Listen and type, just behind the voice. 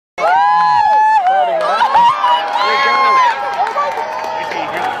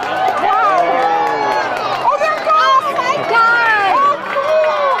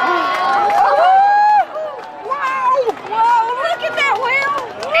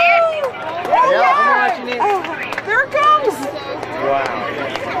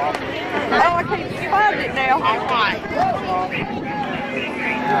it now. Oh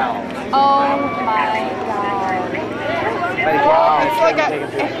my God.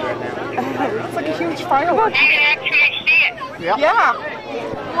 It's like a huge firework. You can actually see it. Yep. Yeah.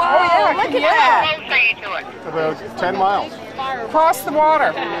 Whoa, Oh, yeah, look at yeah. that. Closely to it. About 10 miles. Across the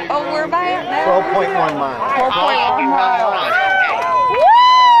water. Oh, we're about now. 12.1 miles. 4.1 miles. Woo!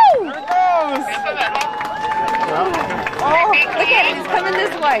 There it goes. Yeah. Oh, look at it. It's coming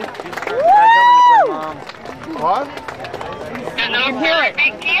this way. What? You can hear it.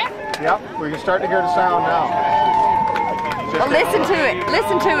 Yep, we can start to hear the sound now. Well, listen to it.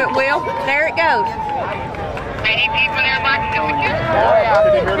 Listen to it, Will. There it goes. Many people there watching it with you. Oh, yeah.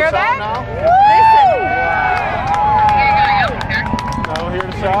 Can you hear the Hear sound that? now? Listen. Now hear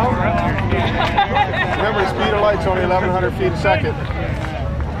the sound? Remember, the speed of light's only 1,100 feet a second.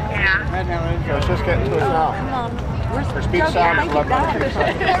 Yeah. So it's just getting to us now. Come on. Our speed of sound is 1,100 feet a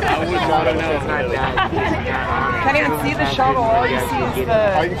second. Can't even see the shuttle. All you see is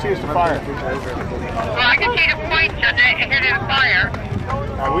All the... you can see is the fire. Well, I can see the points on the head of the fire.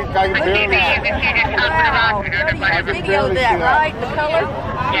 I can barely Maybe you can see the top of the rocket or You whatever. video that, right? The color?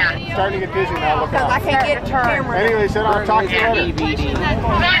 Yeah. starting to get dizzy now. Look Because I out. can't get the camera. Anyway, he said I'll talk to you later.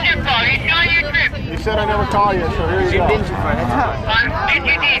 Wonderful. Enjoy your trip. He said I never call you, so here you go. Well, yes,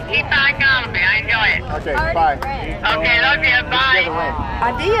 you did. Keep on calling me. I enjoy it. Okay, bye. Okay, love you. Bye.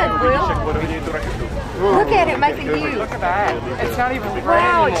 I did, Will. Look at it making you. Look at that. It's not even red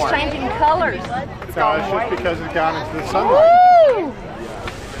Wow, it's anymore. changing colors. No, it's just because it's gone into the sunlight. Woo!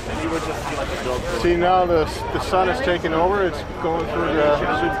 See, now the sun is taking over. It's going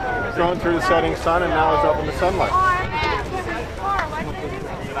through the setting sun, and now it's up in the sunlight.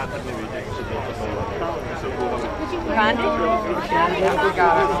 Find it?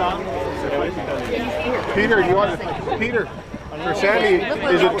 Peter, Peter, for Sandy,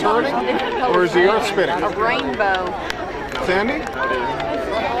 is it turning or is the earth spinning? A rainbow. Sandy?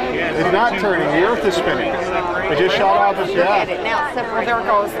 It's not turning, the earth is spinning. It just shot off the Look at it now. It's separated. There it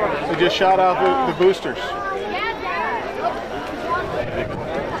goes. It just shot off the boosters.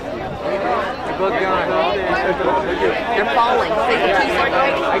 They're falling. See the two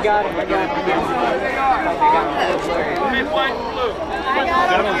separated? I got it.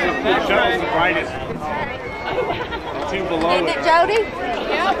 Shuttle's the brightest. Two below Isn't it, Jody?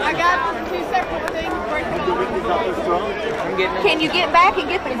 Yep, I got two separate things working on. Can you get back and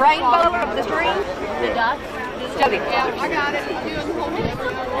get the rainbow of the dream? The dots? Jody. Yeah, I got it. I'm doing the whole thing.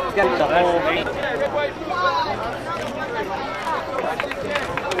 Got the whole.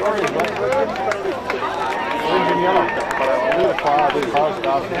 Orange and yellow. Look at the cloud. The cloud's It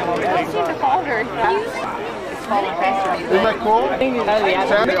doesn't seem to fall very fast. It's falling faster. Isn't that cool?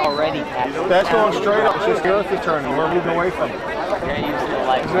 Sandy? Already. That's going straight up. It's just the earth is turning. We're moving away from it. Yeah, you see the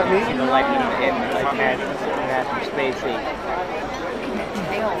light. Isn't that neat? See the light in like National Space Station.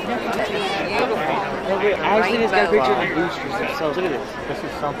 Actually, it's got a picture of the boosters themselves. Look at this. This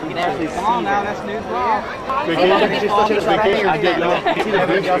is something. You can actually see them. That's news blog. Vacation get low. See the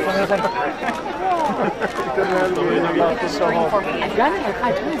boosters. I've gotten it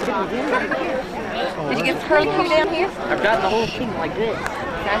like 5 times. Did you get the curlicue down here? I've gotten the whole thing like this.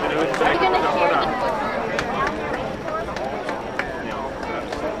 Are you going to hear them?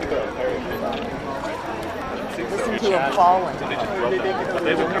 Listen to them falling.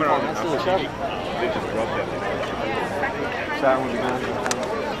 They were coming on. That's still a shuttle. They just rubbed that thing.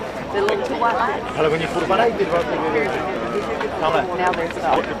 They look too white lights. Ale oni furt idzie dwa Now they're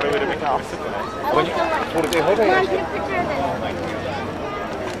stopped. Oni furt jechali.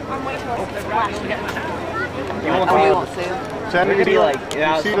 You want Oh, we to won't see them. Sandy, you be like,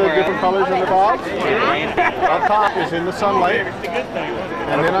 yeah, see the different colors in the clouds? On top is in the sunlight,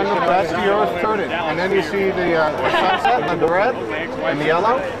 and then on the that's the earth turning, and then you see the sunset on the red and the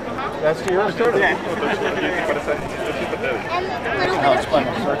yellow. That's the earth turning. How it's spun in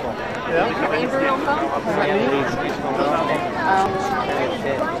a circle. Yeah.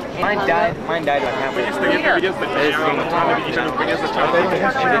 Mine died like halfway through. And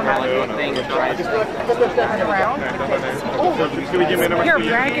then my little thing was right. Here,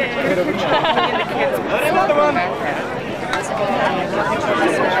 drag it.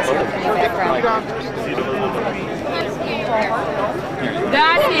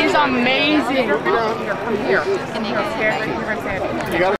 That is amazing. Here, come here. And you go, Sarah. You're going to say it.